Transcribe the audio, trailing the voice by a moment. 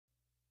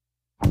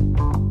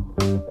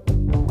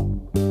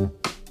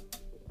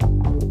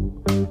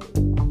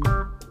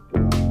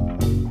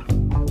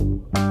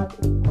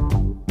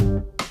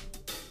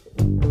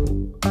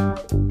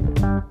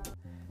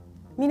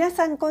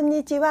さんこん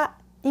にちは、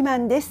イマ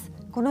ンです。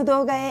この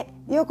動画へ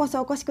ようこ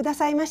そお越しくだ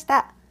さいまし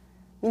た。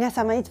皆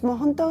様いつも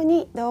本当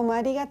にどうも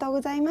ありがとう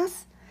ございま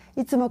す。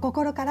いつも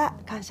心から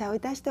感謝をい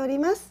たしており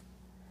ます。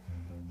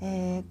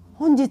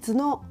本日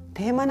の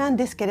テーマなん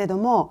ですけれど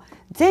も、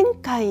前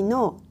回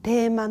の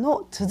テーマ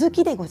の続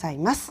きでござい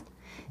ます。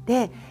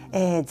で、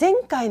前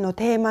回の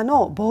テーマ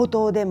の冒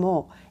頭で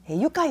も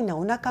愉快な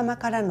お仲間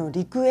からの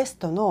リクエス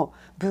トの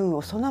文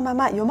をそのま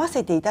ま読ま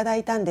せていただ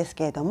いたんです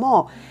けれど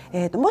も、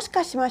もし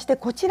かしまして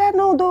こちら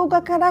の動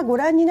画からご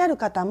覧になる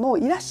方も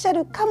いらっしゃ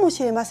るかも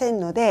しれませ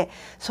んので、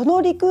その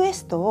リクエ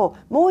ストを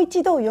もう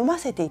一度読ま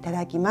せていた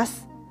だきま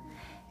す。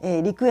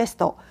リクエス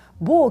ト、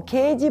某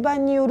掲示板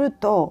による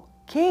と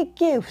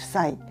Kk 夫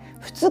妻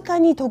2日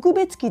に特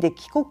別機で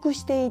帰国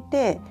してい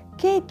て、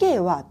 Kk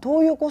は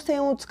東横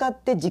線を使っ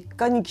て実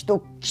家に帰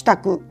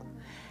宅、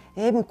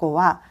M 子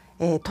は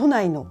都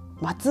内の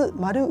松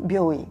丸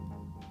病院、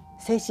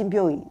精神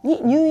病院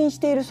に入院し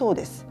ているそう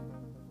です。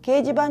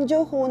掲示板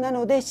情報な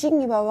ので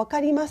真偽は分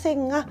かりませ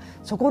んが、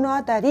そこの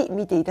あたり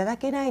見ていただ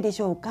けないでし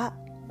ょうか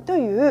と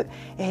いう、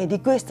リ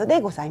クエスト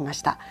でございま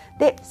した。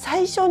で、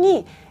最初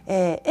に、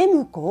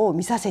M 子を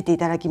見させてい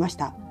ただきまし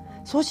た。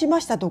そうしま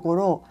したとこ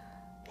ろ、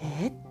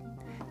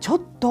ちょ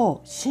っ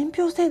と信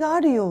憑性があ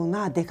るよう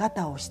な出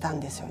方をしたん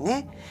ですよ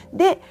ね。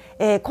で、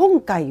今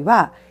回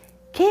は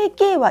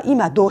Kk は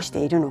今どうし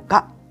ているの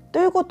かと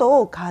いうこ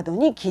とをカード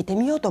に聞いて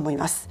みようと思い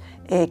ます。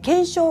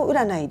検証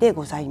占いで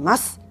ございま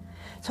す。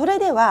それ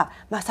では、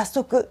早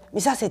速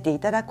見させてい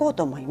ただこう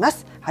と思いま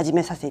す。始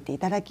めさせてい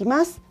ただき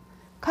ます。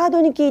カー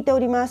ドに聞いてお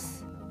りま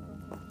す。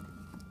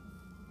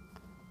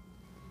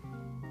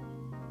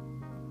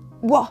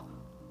うわ、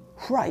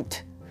フライ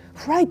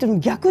トの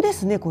逆で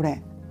すね、こ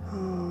れ。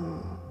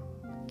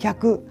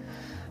逆。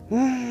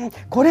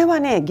これは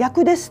ね、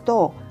逆です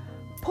と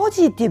ポ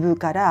ジティブ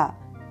から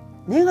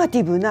ネガ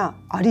ティブな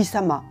あり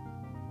さま、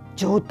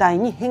状態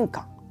に変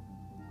化、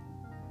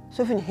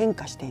そういうふうに変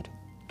化している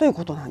という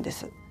ことなんで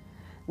す。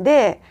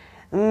で、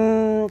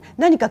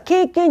何か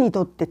経験に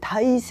とって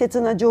大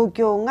切な状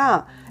況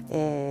が、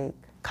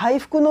回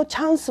復のチ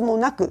ャンスも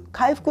なく、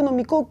回復の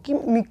見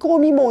込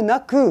みも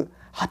なく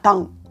破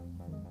綻、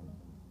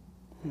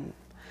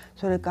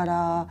それか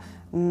ら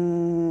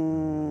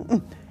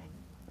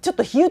ちょっ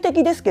と比喩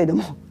的ですけれど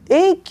も、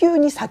永久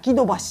に先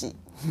延ばし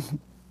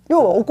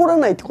要は起こら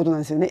ないってことなん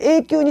ですよね。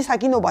永久に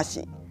先延ば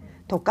し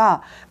と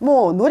か、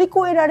もう乗り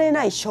越えられ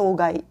ない障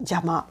害、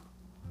邪魔、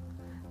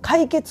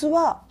解決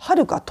は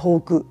遥か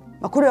遠く、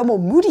これはもう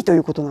無理とい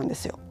うことなんで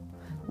すよ。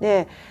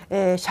で、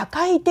社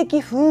会的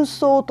紛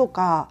争と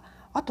か、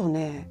あと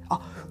ね、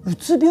う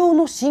つ病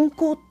の進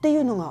行ってい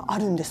うのがあ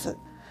るんです。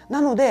な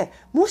ので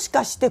もし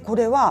かしてこ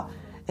れは、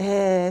そ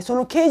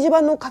の掲示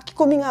板の書き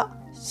込みが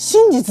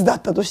真実だ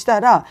ったとした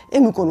ら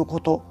M 子の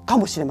ことか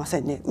もしれませ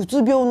んね。うつ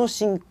病の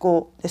進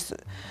行です。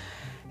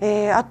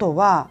あと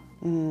は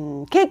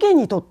経験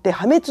にとって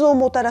破滅を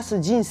もたらす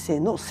人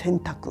生の選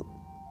択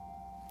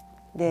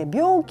で、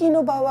病気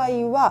の場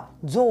合は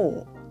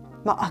憎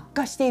悪、悪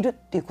化しているっ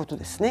ていうこと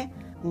ですね。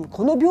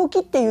この病気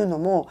っていうの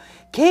も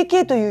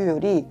Kk というよ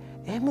り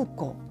M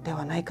子で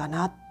はないか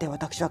なって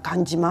私は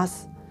感じま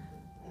す。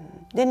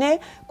でね、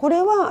こ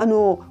れは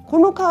こ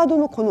のカード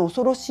のこの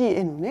恐ろしい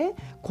絵のね、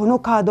この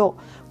カード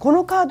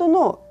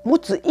の持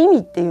つ意味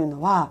っていう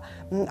のは、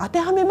当て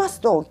はめます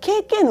と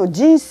Kk の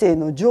人生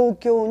の状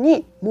況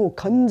にもう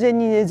完全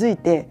に根付い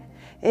て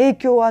影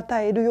響を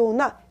与えるよう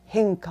な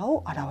変化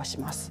を表し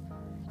ます。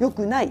良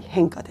くない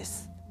変化で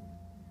す。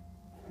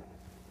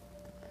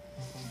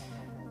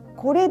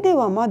これで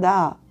はま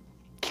だ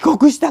帰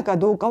国したか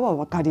どうかは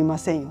分かりま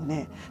せんよ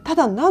ね。た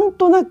だなん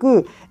とな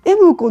く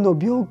M 子の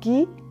病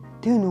気っ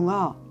ていうの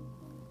が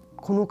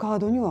このカー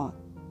ドには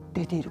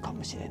出ているか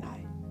もしれない。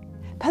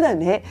ただ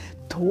ね、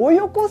東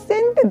横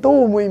線ってど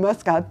う思いま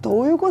すか？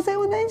東横線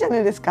はないんじゃな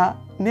いです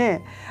か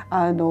ね。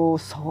そ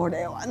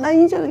れはな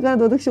いんじゃないかな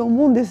と私は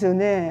思うんですよ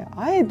ね。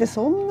あえて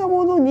そんな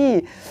もの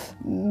に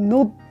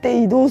乗っ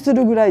て移動す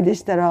るぐらいで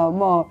したら、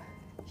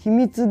秘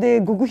密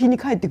で極秘に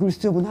帰ってくる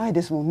必要もない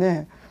ですもん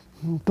ね、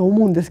と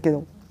思うんですけ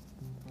ど。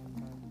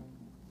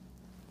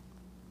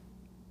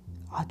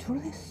アド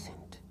レスセン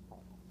ト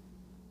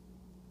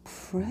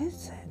プレ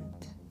ゼン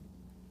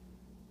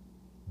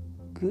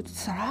ト Good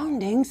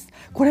surroundings、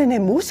 これね、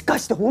もしか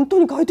して本当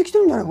に変えてきて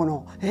るんじゃないかな。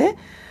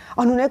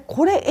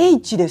これ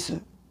H で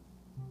す。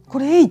こ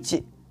れ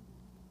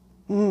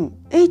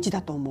H、H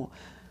だと思う。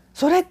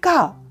それ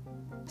か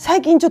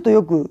最近ちょっと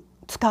よく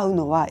使う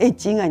のは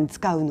H 以外に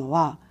使うの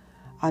は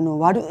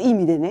悪い意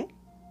味でね、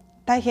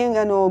大変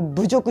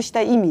侮辱し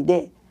た意味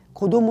で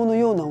子供の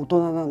ような大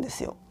人なんで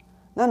すよ。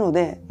なの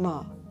で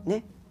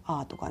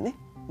とかね、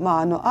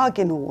家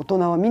の大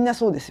人はみんな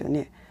そうですよ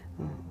ね。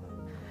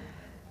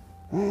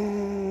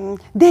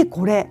で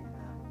これ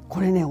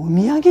ね、お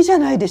土産じゃ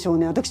ないでしょう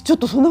ね。私ちょっ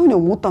とそんな風に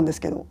思ったんです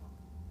けど、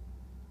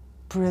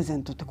プレゼ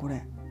ントってこ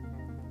れ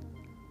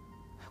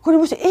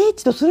もし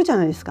H とするじゃ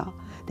ないですか。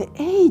で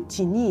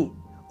H に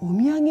お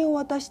土産を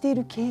渡してい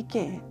る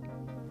Kk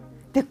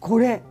で、こ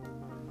れ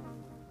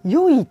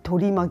良い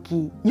取り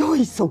巻き、良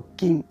い側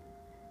近、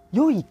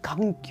良い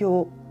環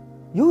境、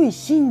良い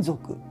親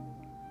族、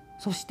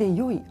そして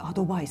良いア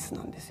ドバイス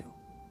なんですよ。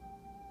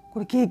こ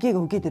れ Kk が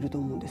受けてると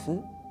思うんです。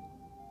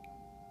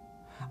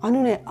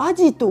ア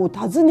ジトを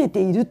訪ね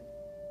ている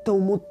と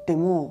思って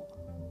も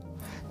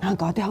なん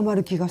か当てはま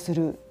る気がす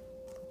る。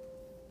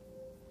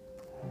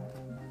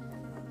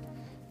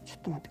ちょっ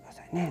と待ってくだ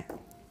さいね。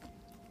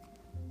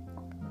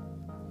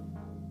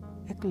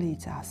エクレイ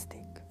ザースティ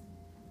ック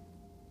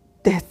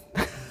です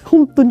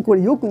本当にこ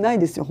れ良くない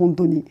ですよ、本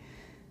当に。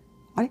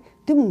あれ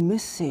でもメッ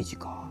セージ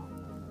か。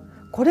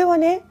これは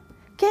ね、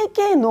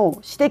Kk の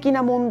私的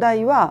な問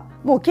題は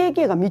もう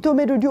Kk が認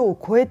める量を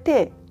超え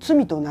て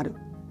罪となる。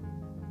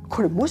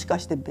これもしか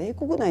して米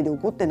国内で起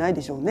こってない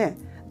でしょうね。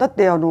だっ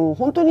て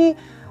本当に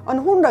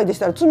本来でし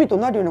たら罪と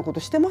なるようなこと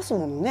してます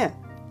ものね。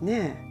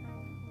ね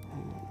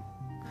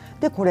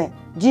え、でこれ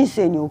人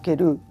生におけ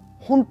る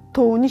本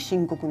当に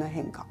深刻な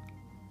変化。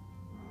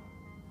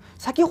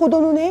先ほ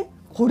どのね、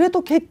これ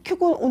と結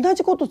局同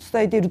じこと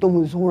伝えていると思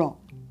うんです。ほら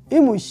絵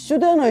も一緒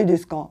じゃないで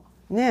すか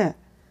ね。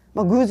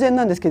偶然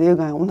なんですけど絵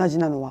が同じ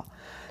なのは。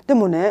で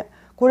もね、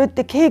これっ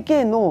て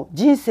Kk の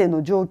人生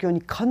の状況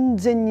に完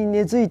全に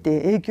根付い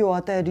て影響を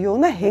与えるよう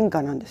な変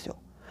化なんですよ。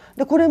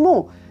でこれ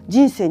も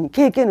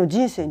Kk の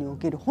人生にお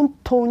ける本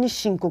当に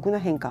深刻な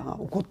変化が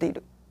起こってい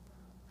る。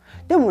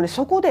でもね、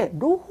そこで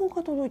朗報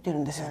が届いてる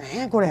んですよ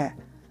ね。これ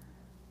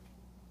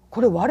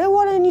我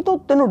々にとっ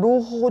ての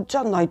朗報じ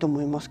ゃないと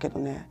思いますけど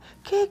ね。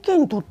Kk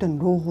にとっての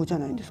朗報じゃ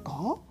ないんです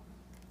か。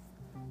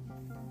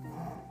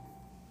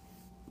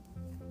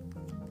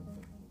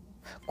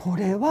こ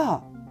れ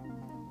は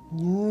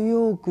ニュー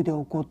ヨークで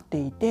起こっ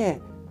ていて、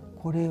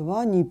これ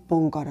は日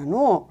本から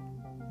の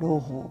朗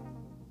報。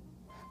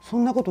そ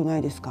んなことな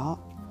いですか。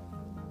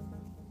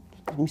ち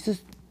ょっと見せ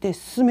て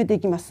進めてい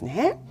きます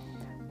ね。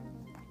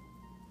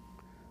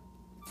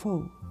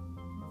4、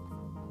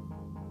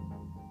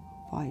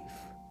5、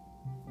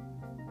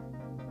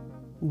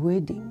ウ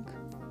ェディング、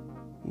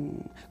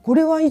こ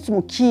れはいつ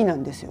もキーな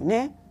んですよ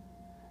ね。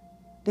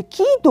で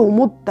キーと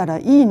思ったら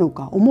いいの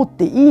か、思っ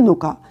ていいの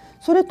か、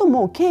それと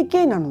も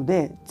Kk なの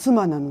で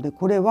妻なので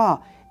これ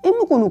は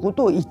M 子のこ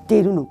とを言って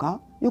いるの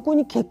か。横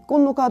に結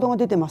婚のカードが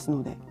出てます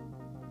ので。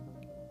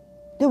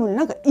でもね、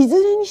なんかい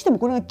ずれにしても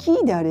これがキ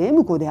ーであれ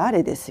M 子であ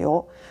れです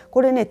よ。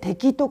これね、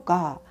敵と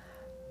か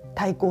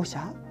対抗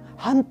者、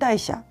反対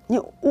者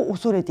を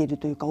恐れている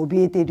というか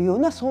怯えているよう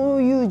な、そ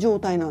ういう状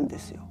態なんで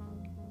すよ。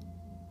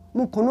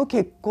もうこの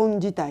結婚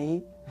自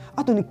体、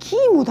あとねキ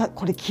ーも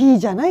これキー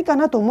じゃないか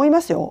なと思い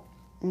ますよ。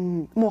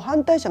もう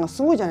反対者が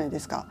すごいじゃないで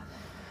すか。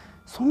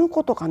その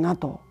ことかな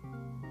と。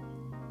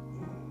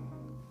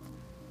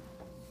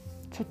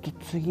ちょっと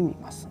次見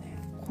ますね。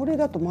これ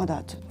だとま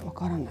だちょっとわ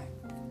からない。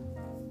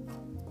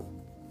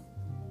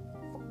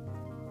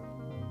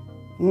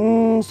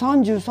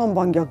33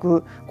番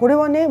逆。これ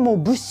はね、もう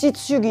物質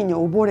主義に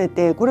溺れ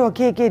て、これは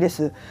Kk で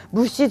す。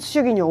物質主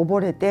義に溺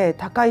れて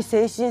高い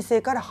精神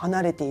性から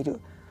離れている。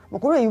こ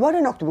れは言わ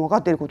れなくても分か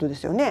っていることで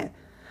すよね。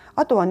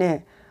あとは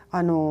ね、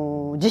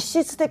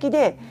実質的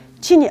で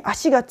地に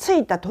足がつ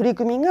いた取り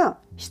組みが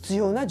必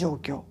要な状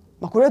況。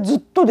これはずっ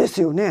とで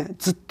すよね。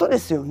ずっとで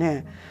すよ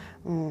ね。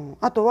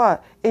あと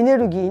はエネ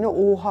ルギー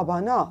の大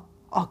幅な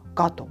悪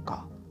化と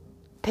か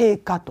低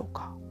下と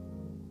か。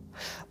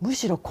む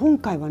しろ今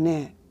回は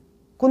ね、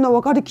こんな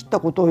分かりきった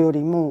ことよ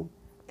りも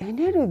エ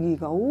ネルギー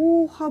が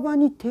大幅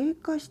に低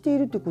下してい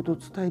るということを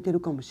伝えている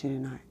かもしれ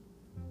ない。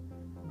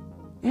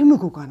M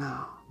子か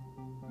な。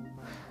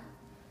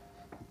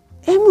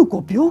M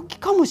子病気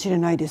かもしれ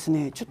ないです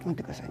ね。ちょっと待っ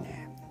てください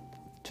ね。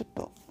ちょっ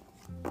と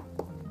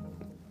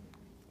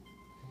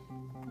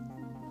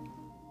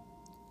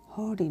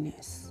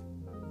Holiness、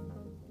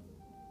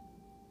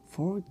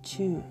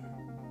Fortune、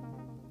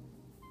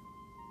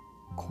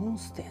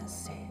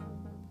Constancy。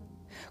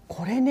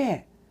これ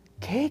ね、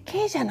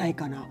Kk じゃない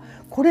かな。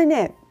これ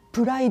ね、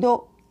プライ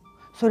ド、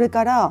それ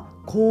から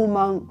高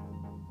慢、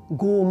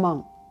傲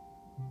慢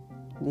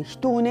で、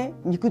人をね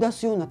見下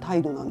すような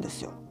態度なんで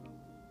すよ。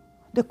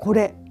でこ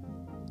れ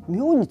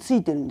妙につ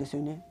いてるんです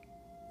よね。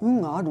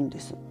運があるんで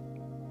す。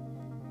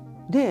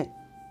で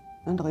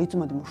なんだかいつ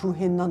までも不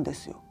変なんで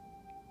すよ。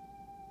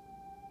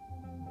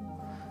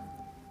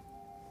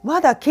ま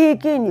だ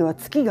Kk には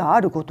月が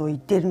あることを言っ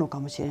ているのか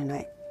もしれな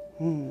い。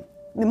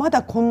でま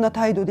だこんな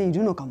態度でい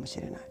るのかもし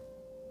れない。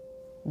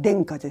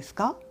殿下です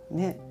か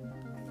ね。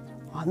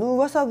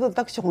噂は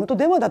私本当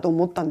デマだと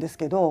思ったんです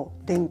けど、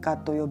殿下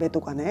と呼べ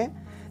とかね。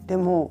で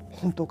も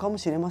本当かも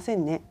しれませ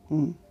んね。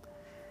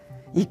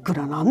いく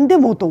らなんで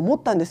もと思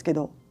ったんですけ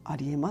ど、あ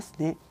りえます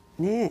ね。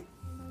ねえ。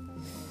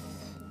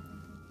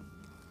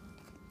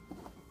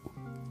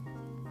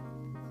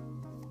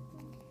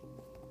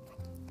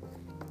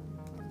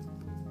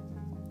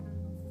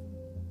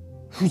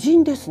夫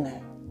人です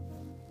ね。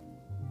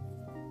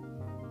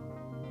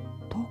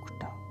ドク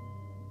ター、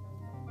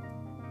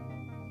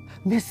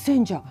メッセ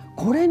ンジャー、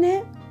これ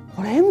ね、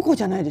これ M 子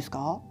じゃないです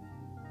か。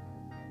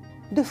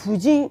で夫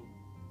人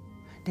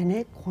で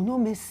ね、この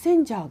メッセ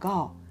ンジャー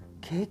が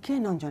Kk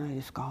なんじゃない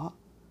ですか。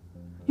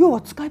要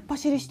は使いっ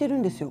走りしてる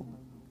んですよ、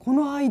こ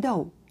の間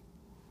を。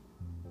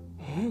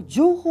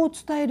情報を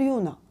伝えるよ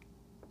うな、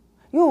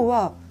要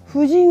は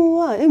夫人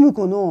は M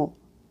子の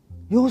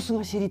様子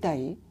が知りた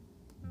い、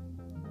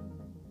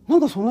なん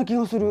かそんな気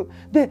がする。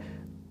で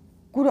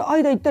これ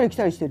間行ったり来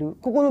たりしてる、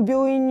ここの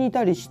病院にい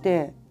たりし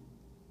て、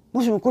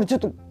もしもこれちょっ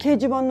と掲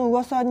示板の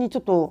噂にちょ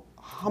っと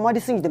はまり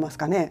すぎてます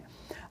かね。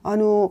なん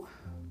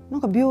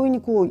か病院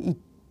にこう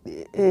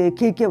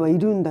Kkはい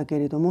るんだけ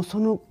れども、そ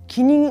の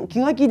気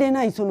が気で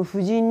ないその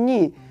夫人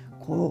に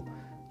こ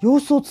う様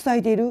子を伝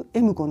えている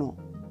M 子の、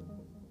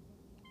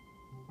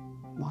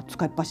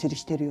使いっ走り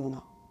してるよう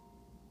な、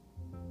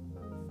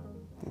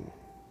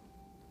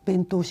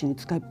弁当紙に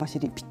使いっ走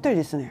りぴったり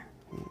ですね。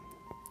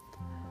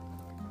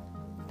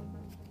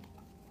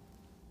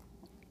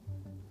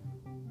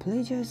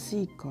Pleasure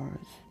seekers,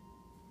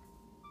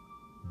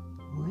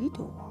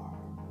 widower,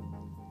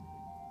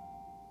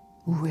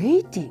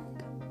 waiting。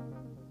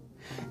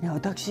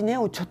私ね、ち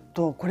ょっ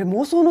とこれ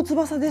妄想の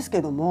翼です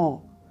けど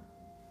も、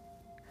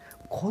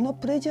この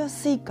プレジャー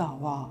シーカー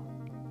は、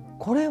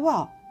これ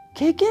は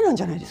Kkなん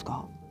じゃないです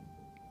か。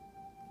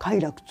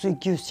快楽追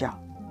求者、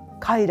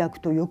快楽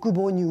と欲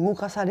望に動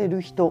かされ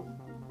る人、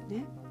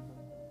ね、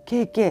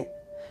Kk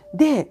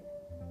で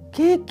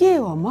Kk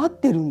は待っ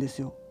てるんです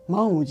よ。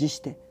満を持し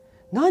て。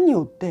何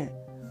をって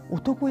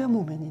男や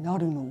もめにな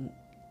るのを、ね、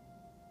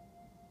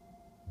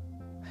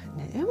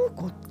M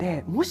子っ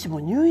てもしも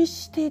入院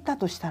していた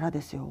としたら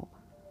ですよ、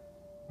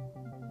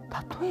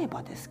例え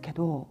ばですけ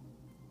ど、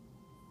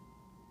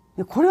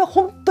これは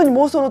本当に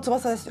妄想の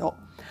翼ですよ。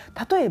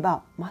例え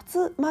ば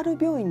松丸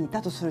病院にい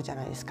たとするじゃ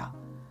ないですか。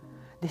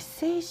で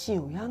精神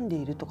を病んで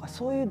いるとか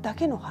そういうだ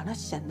けの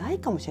話じゃない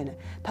かもしれない。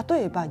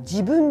例えば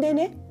自分で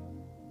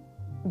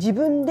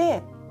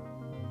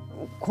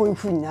こういう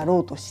ふうになろ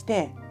うとし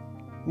て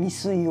未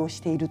遂をし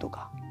ていると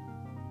か、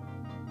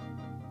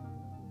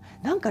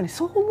なんかね、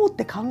そう思っ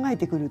て考え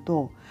てくる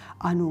と、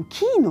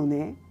キーの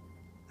ね、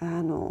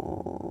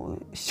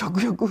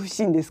食欲不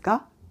振です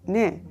か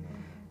ね、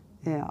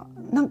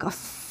なんか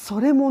そ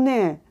れも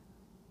ね、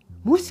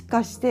もし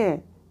かし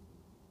て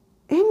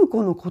M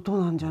子のこと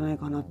なんじゃない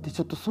かなって、ち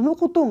ょっとその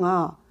こと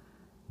が、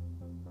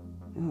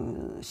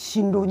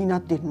心労にな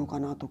っているのか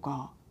なと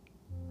か、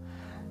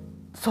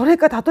それ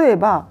か例え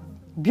ば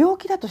病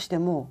気だとして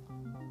も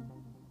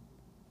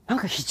なん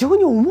か非常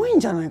に重い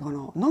んじゃないか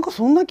な、なんか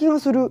そんな気が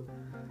する。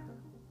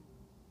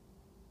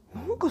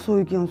なんかそう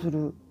いう気がす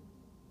る。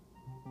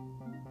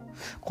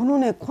この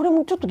ね、これ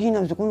もちょっと気にな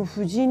るんですよ。この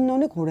婦人の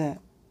ね、これ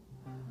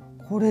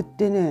っ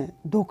てね、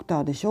ドク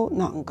ターでしょ。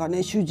なんか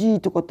ね、主治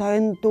医とか大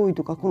変遠い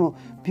とか、この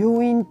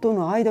病院と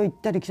の間を行っ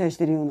たり来たりし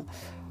てるよ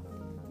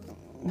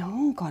うな、な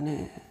んか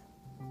ね、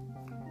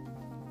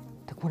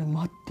でこれ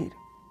待っている。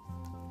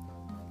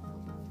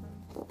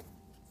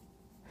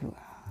うわ、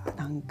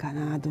なんか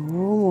な、どう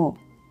も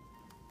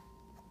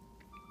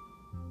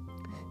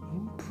イ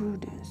ンプル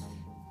デン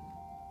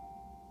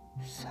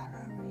ス、サラ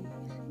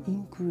リーイ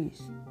ンクリー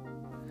ス、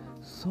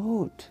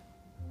ソート、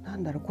な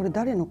んだろう、これ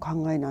誰の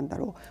考えなんだ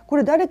ろう。こ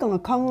れ誰かが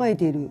考え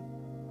ている。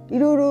い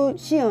ろいろ思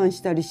案し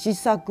たり試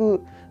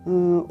作、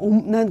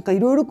なんかい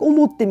ろいろ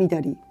思ってみた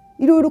り、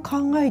いろいろ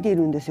考えてい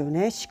るんですよ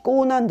ね。思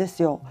考なんで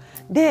すよ。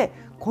で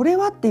これ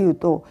はっていう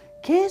と、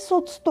軽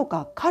率と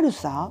か軽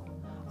さ、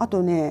あ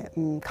とね、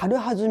軽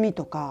はずみ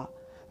とか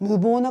無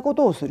謀なこ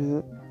とをす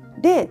る。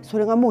でそ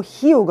れがもう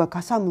費用が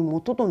かさむ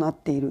元となっ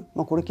ている。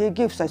これ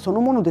Kk夫妻そ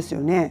のものです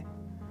よね。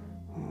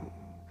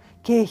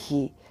経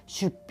費、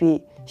出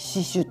費、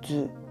支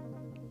出、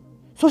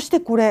そして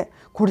これ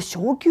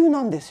昇給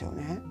なんですよ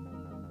ね。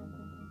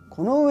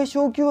この上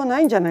昇給はな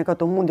いんじゃないか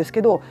と思うんです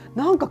けど、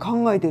なんか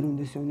考えてるん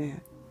ですよ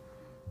ね。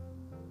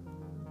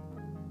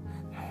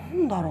な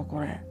んだろう、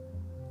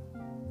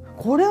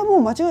これはも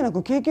う間違いな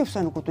くKk夫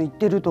妻のこと言っ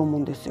てると思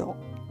うんですよ。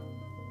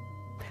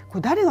こ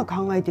れ誰が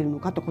考えてるの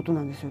かってこと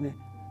なんですよね。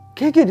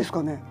Kkです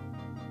かね。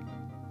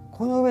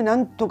この上な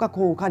んとか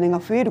こうお金が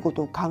増えるこ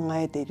とを考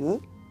えてい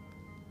る。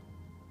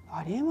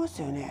ありえま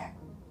すよね。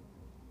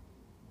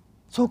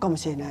そうかも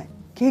しれない。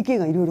Kk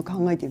がいろいろ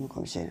考えているの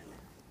かもしれない。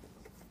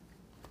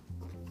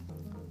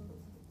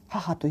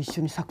母と一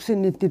緒に作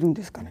戦練ってるん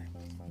ですかね。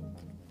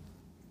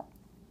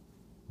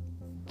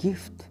ギ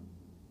フト。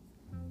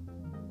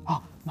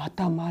あ、ま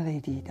たマレデ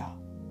ィだ。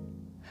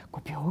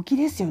これ病気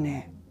ですよ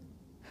ね。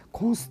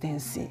コンステン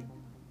シ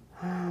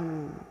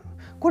ー。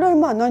これ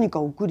は何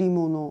か贈り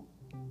物。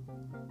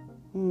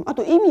あ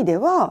と意味で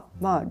は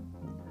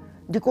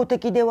利己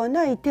的では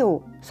ない手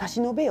を差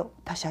し伸べよ、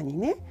他者に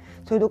ね。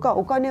それとか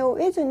お金を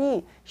得ず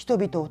に人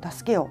々を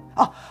助けよ。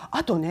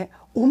あとね、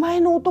お前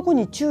の男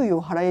に注意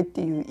を払えっ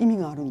ていう意味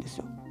があるんです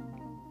よ。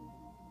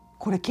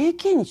これ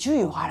Kkに注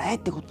意を払えっ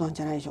てことなん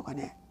じゃないでしょうか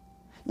ね。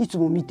いつ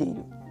も見てい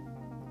る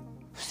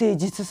不誠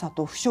実さ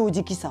と不正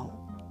直さを。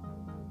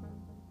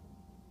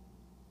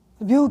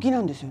病気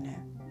なんですよ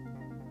ね。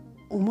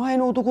お前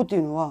の男ってい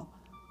うのは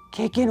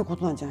Kkのこ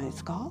となんじゃないで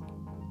すか。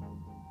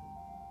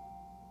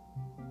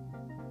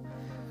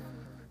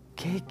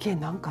Kk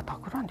なんか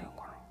企んでるの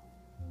かな。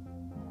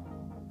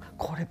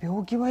これ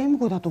病気はM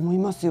子だと思い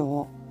ます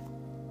よ。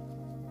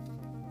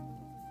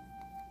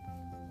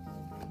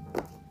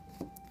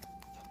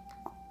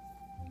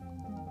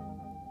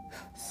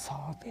サ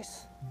ービ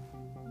ス、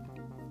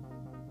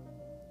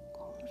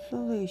カ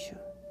ンサレーション、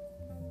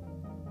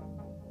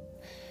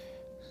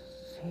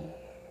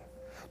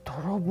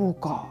泥棒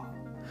か。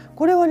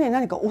これはね、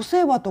何かお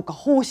世話とか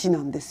奉仕な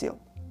んですよ。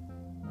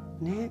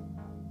ね、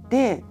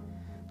で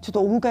ちょっ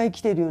とお迎え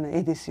来てるような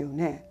絵ですよ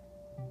ね。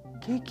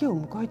Kkを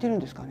迎えてるん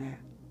ですか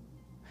ね。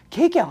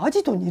Kkはア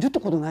ジトにいるって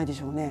ことないで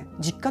しょうね。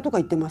実家とか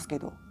行ってますけ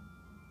ど。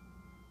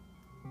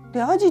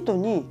でアジト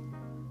に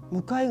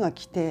迎えが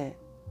来て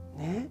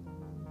ね。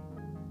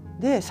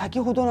で先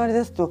ほどのあれ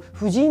ですと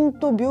夫人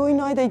と病院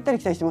の間行ったり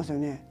来たりしてますよ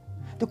ね。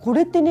でこ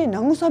れってね、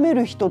慰め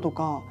る人と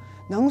か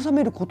慰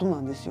めることな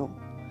んですよ。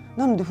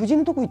なので夫人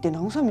のとこ行って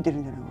慰めてる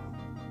んじゃないか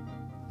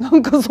な。な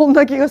んかそん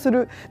な気がす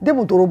る。で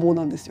も泥棒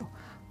なんですよ。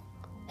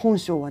本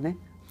性はね、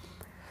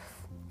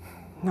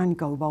何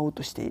か奪おう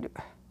としている。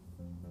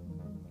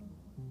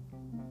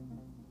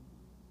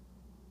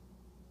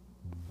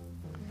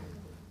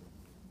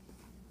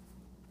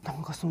な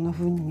んかそんな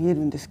風に見え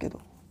るんですけど、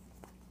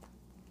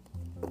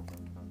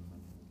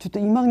ちょっと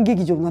イマン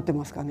劇場になって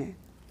ますかね。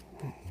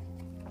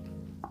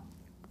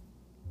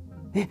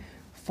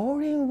フォ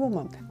ーリンウォー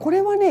マン、こ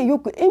れはねよ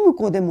く M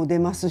子でも出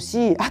ます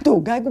し、あと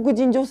外国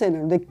人女性な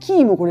のでキ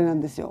ーもこれなん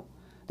ですよ。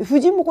で夫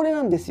人もこれ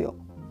なんですよ。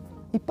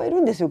いっぱいい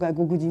るんですよ、外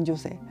国人女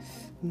性。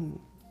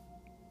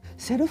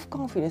セルフ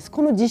コンフィデンス、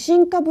この自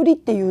信かぶりっ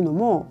ていうの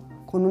も、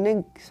この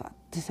ね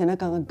背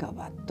中がガ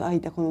バッと開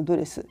いたこのド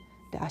レス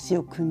で足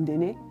を組んで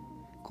ね、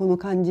この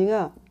感じ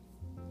が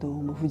どう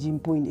も婦人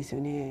っぽいんです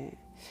よね。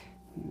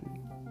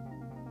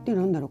で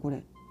なんだろうこ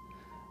れ。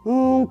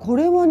こ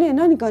れはね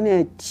何か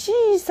ね小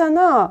さ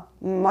な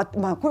こ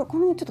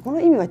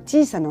の意味は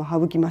小さなを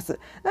省きます。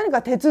何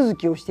か手続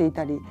きをしてい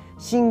たり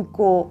進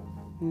行、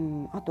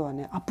あとは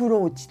ねアプ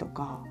ローチと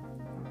か、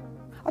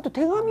あと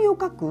手紙を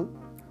書く、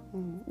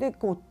で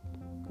こ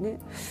うね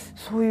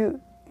そうい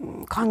う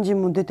感じ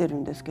も出てる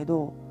んですけ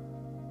ど、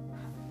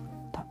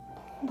な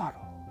んだろ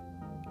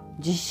う、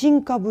自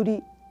信かぶ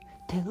り、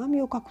手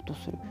紙を書くと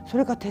する、そ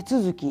れから手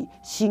続き、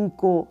進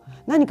行、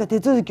何か手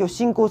続きを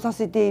進行さ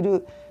せてい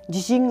る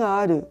自信が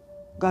ある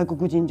外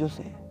国人女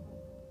性、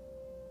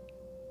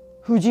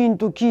夫人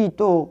とキー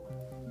と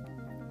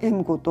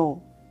M 子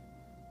と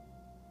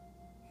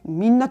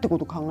みんなってこ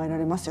と考えら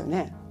れますよ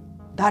ね。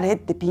誰っ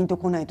てピンと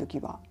こないとき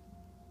は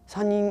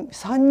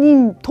3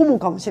人とも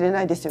かもしれ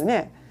ないですよ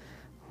ね。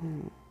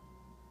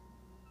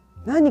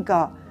何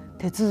か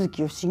手続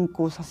きを進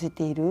行させ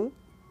ている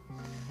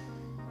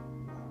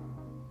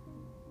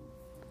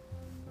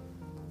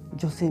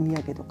女性土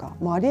産とか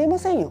もうありえま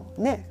せんよ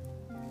ね。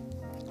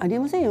ありえ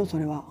ませんよ、そ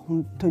れは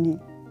本当に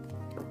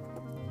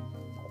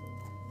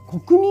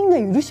国民が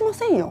許しま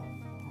せんよ。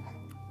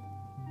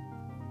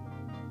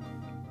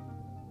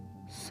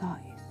サ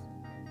イズ、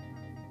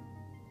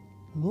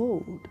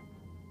ロー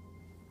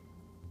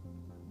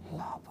ド、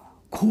ラバー、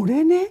こ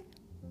れ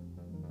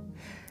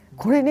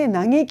ね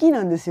嘆き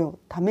なんですよ。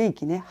ため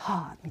息ね、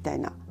はあみたい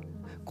な。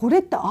これ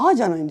ってああ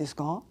じゃないんです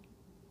か。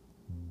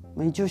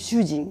一応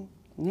主人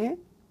ね。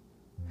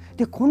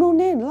でこの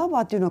ねラバ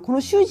ーっていうのはこ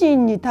の主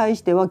人に対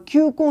しては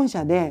求婚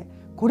者で、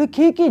これ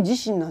Kk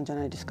自身なんじゃ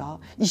ないですか。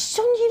一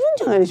緒にいるん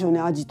じゃないでしょうね、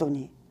アジト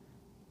に。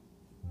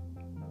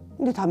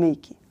でため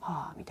息、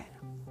はあみたいな。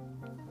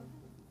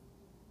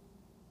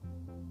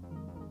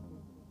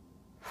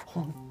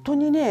本当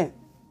にね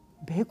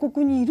米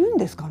国にいるん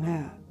ですか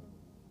ね。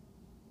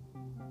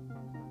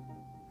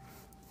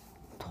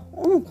ど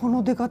うもこ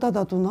の出方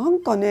だとな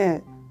んか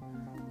ね、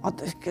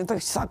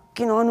私さっ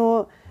き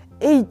の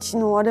H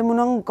のあれも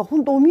なんか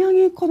本当お土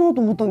産かなと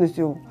思ったんです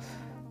よ。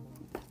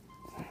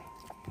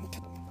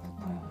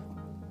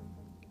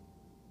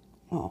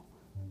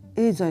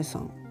永在さ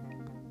ん、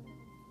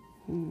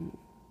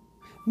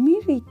ミ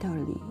リタリ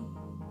ー、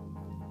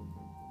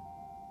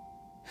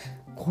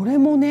これ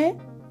もね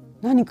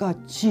何か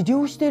治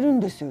療してるん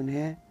ですよ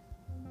ね。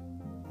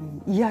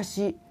癒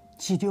し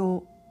治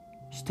療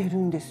してる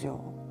んです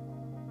よ。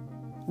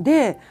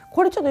で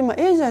これちょっと今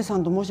永在さ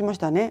んと申しまし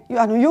たね。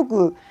よ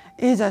く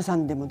永在さ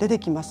んでも出て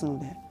きますの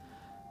で。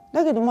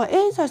だけど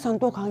永在さん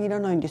とは限ら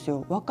ないんです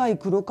よ。若い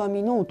黒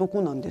髪の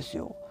男なんです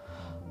よ。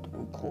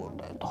こ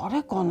れ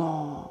誰か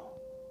な。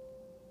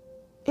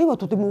絵は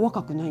とても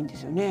若くないんで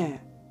すよ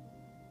ね。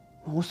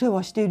お世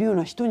話しているよう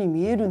な人に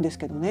見えるんです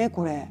けどね、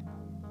これ。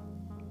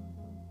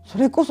そ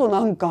れこそ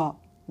なんか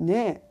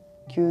ね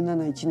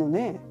971の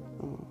ね、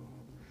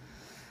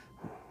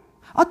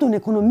あとね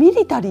このミ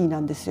リタリー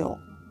なんですよ。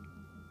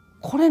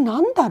これ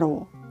なんだ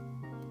ろう。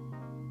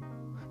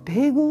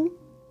米軍、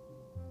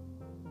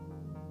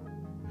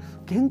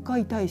厳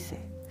戒態勢、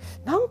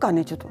なんか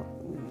ねちょっと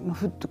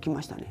ふっとき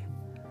ましたね。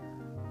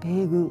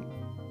米軍、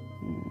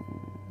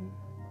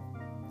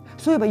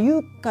そういえば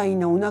愉快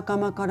なお仲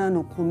間から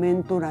のコメ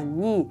ント欄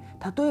に、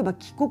例えば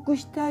帰国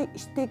し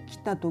てき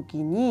た時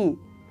に、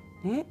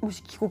ね、も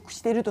し帰国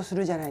してるとす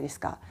るじゃないです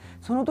か。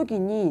その時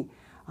に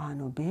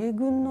米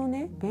軍の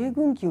ね米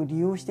軍機を利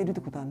用しているっ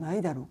てことはな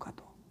いだろうか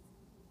と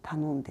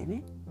頼んで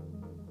ね、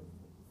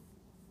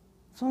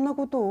そんな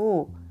こと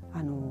を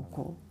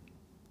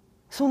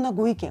そんな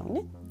ご意見を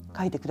ね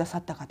書いてくださ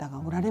った方が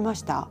おられま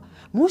した。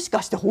もし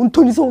かして本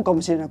当にそうか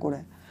もしれない。こ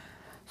れ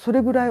そ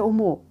れぐらい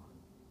思う。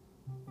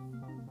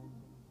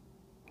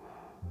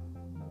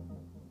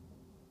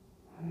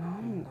な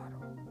んだろ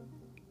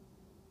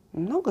う、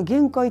なんか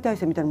限界体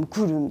制みたいなのも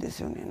来るんで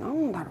すよね。な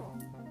んだろう、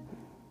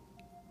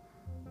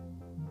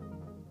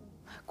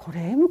こ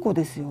れ M 子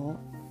ですよ。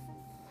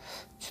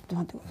ちょっと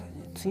待ってください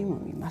ね、次も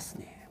見ます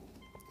ね。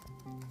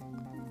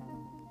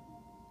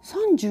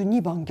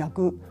32番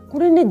逆、こ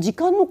れね時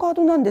間のカー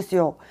ドなんです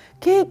よ。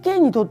Kk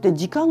にとって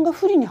時間が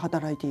不利に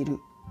働いている、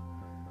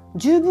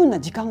十分な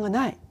時間が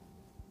ない、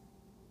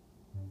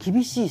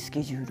厳しいス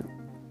ケジュール、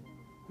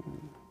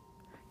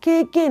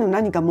Kkの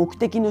何か目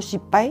的の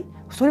失敗、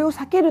それを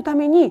避けるた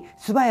めに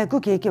素早く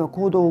Kkは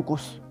行動を起こ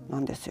すな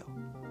んですよ。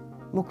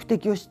目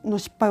的の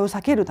失敗を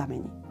避けるため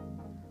に、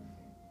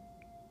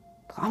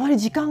あまり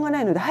時間が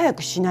ないので早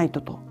くしない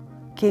と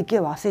Kk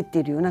は焦って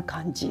いるような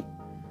感じ。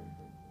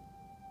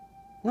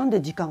なん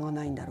で時間が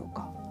ないんだろう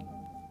か、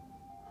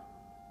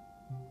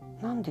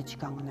なんで時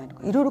間がないの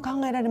か、いろいろ考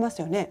えられます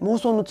よね。妄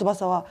想の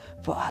翼は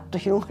バーッと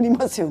広がり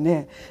ますよ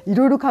ね。い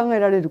ろいろ考え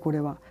られる、こ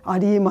れはあ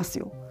りえます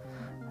よ。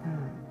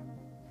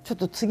ちょっ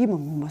と次も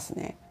見ます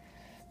ね。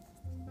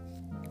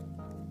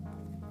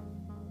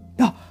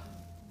あ、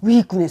ウィ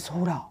ークネス、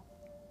ほら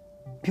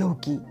病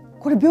気、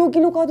これ病気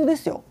のカードで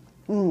すよ。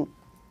こ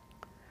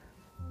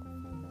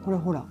れ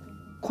ほら、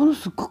この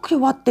すっごく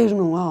弱っている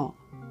のが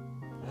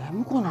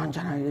M子なんじ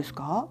ゃないです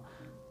か。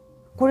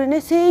これ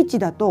ね正位置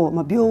だと、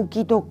病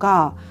気と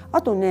か、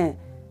あとね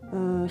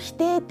否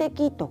定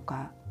的と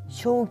か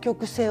消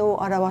極性を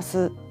表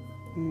す、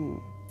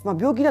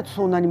病気だと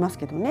そうなります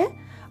けどね。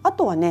あ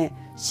とはね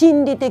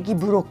心理的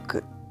ブロッ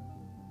ク、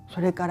そ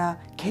れから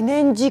懸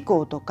念事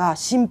項とか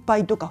心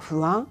配とか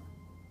不安、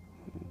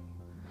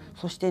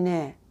そして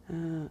ね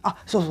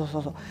そう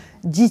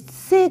実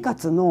生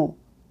活の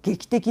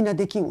劇的な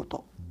出来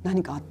事、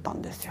何かあった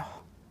んですよ。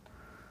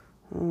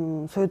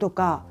それと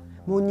か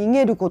もう逃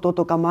げること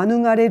とか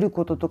免れる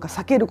こととか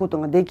避けること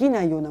ができ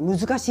ないような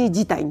難しい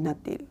事態になっ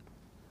ている。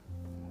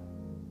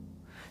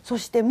そ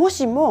しても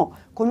しも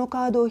この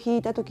カードを引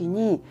いた時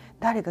に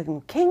誰か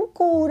の健康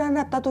を占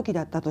った時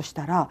だったとし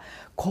たら、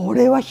こ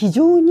れは非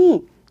常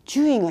に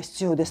注意が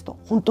必要ですと。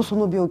本当そ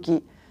の病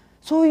気、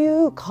そうい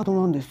うカー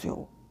ドなんです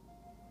よ。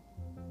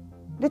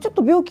でちょっ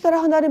と病気か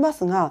ら離れま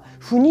すが、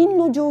不妊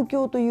の状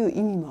況という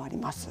意味もあり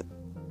ます。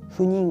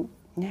不妊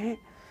ね、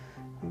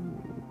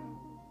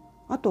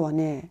あとは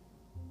ね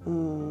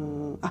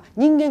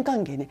人間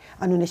関係ね、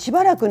し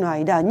ばらくの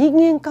間人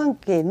間関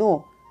係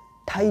の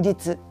対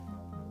立、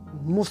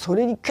もうそ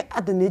れにカ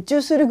ーッて熱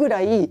中するぐ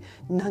らい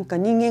なんか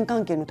人間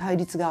関係の対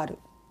立がある。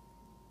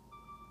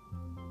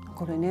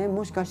これね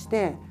もしかし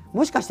て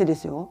で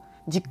すよ、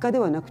実家で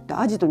はなくて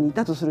アジトにい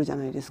たとするじゃ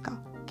ないですか、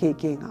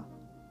Kkが。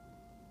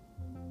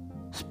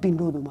すっぴん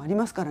労働もあり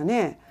ますから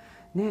ね。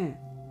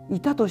い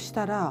たとし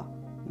たら、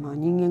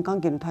人間関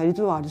係の対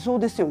立はありそう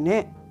ですよ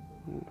ね。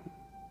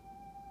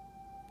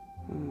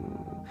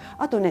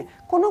あとね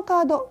この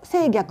カード、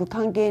正逆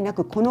関係な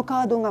くこの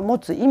カードが持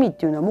つ意味っ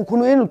ていうのはもうこ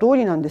の絵の通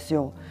りなんです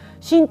よ。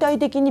身体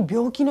的に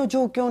病気の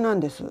状況なん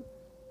です。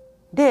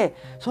で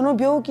その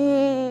病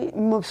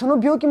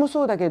気も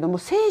そうだけれども、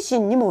精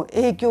神にも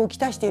影響をき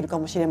たしているか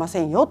もしれま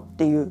せんよっ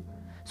ていう、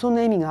そん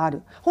な意味があ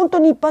る。本当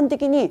に一般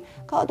的に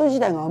カード自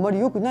体があまり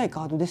良くない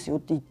カードですよっ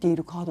て言ってい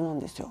るカードなん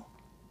ですよ。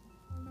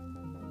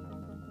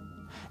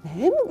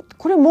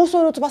これ妄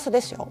想の翼で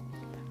すよ。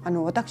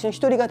私の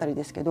一人語り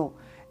ですけど、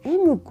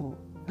M子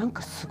なん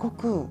かすごい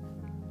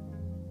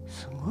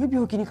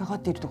病気にかかっ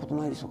ているってこと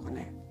ないでしょうか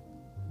ね。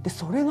で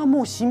それが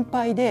もう心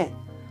配で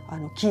あ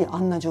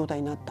んな状態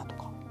になったと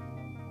か、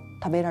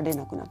食べられ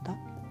なくなった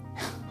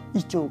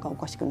胃腸がお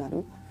かしくな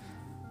る、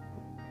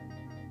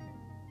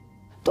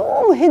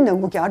どうも変な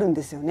動きあるん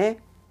ですよね。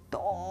ど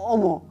う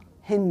も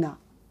変な、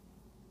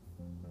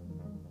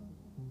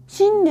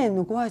新年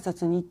のご挨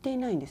拶に行ってい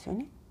ないんですよ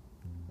ね。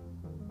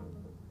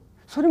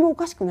それもお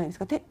かしくないです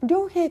か。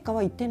両陛下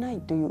は行ってな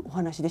いというお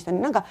話でしたね。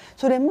なんか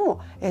それも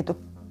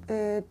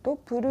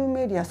プル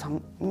メリアさ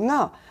ん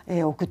が、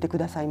送ってく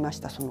ださいまし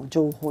た。その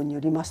情報に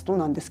よりますと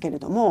なんですけれ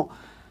ども、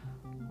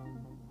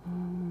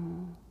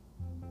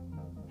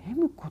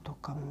M子と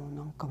かも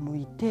なんかもう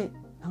いて、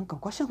なんかお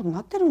かしなことに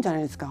なってるんじゃな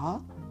いですか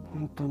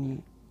本当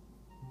に。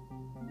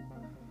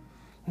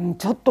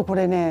ちょっとこ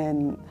れね、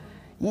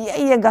い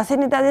やガセ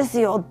ネタです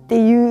よって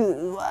い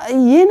う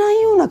言えない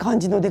ような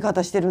感じの出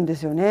方してるんで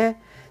すよね。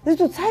で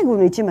ちょっと最後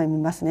の1枚見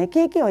ますね。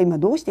Kkは今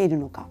どうしている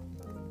のか。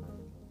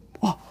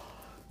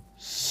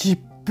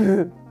湿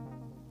布、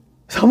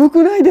寒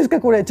くないですか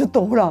これ。ちょっ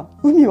とほら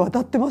海渡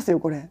ってますよ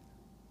これ。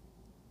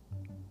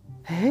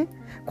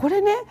こ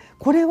れね、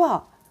これ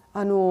は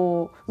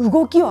動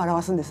きを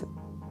表すんです。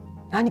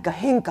何か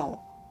変化を。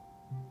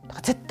だか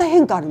ら絶対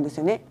変化あるんです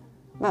よね。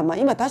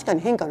今確かに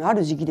変化のあ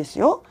る時期です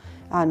よ。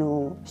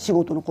仕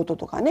事のこと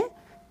とかね、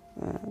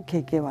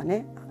Kkは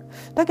ね。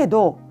だけ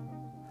ど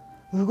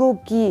動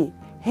き、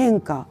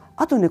変化、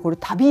あとねこれ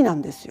旅な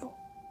んですよ。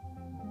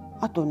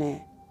あと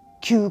ね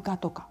休暇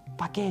とか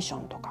バケーショ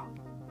ンとか、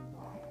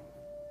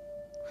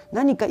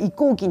何か移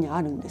行期に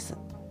あるんです。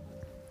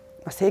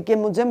政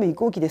権も全部移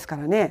行期ですか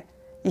らね、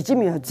一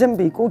味は全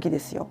部移行期で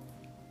すよ。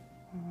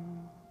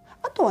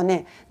あとは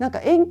ね、なんか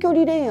遠距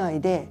離恋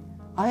愛で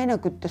会えな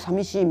くって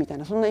寂しいみたい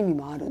な、そんな意味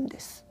もあるんで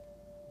す。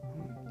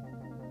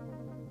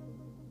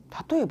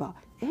例えば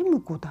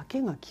M 子だ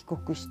けが帰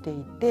国して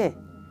いて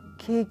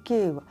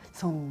Kk は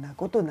そんな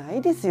ことな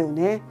いですよ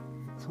ね。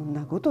そん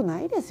なこと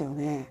ないですよ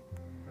ね。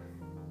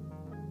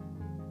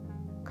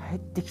帰っ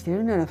てきて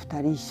るなら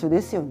2人一緒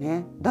ですよ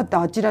ね。だって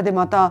あちらで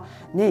また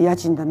ね、家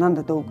賃だなん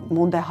だと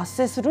問題発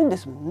生するんで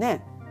すもん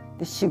ね。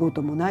で仕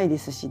事もないで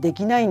すし、で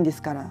きないんで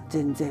すから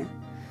全然。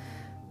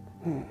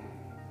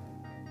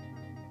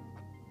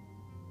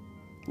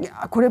い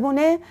やこれも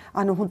ね、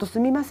本当す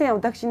みません、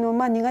私の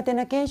苦手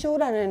な検証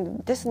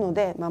占いですの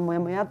で、もや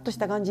もやっとし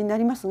た感じにな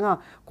ります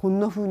が、こん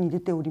な風に出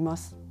ておりま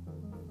す。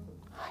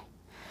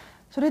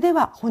それで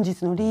は本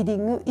日のリーディ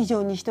ング以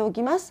上にしてお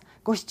きます。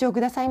ご視聴く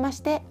ださいま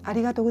してあ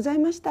りがとうござい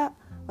ました。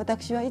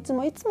私はいつ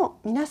も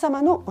皆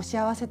様のお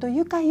幸せと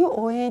愉快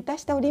を応援いた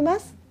しておりま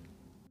す。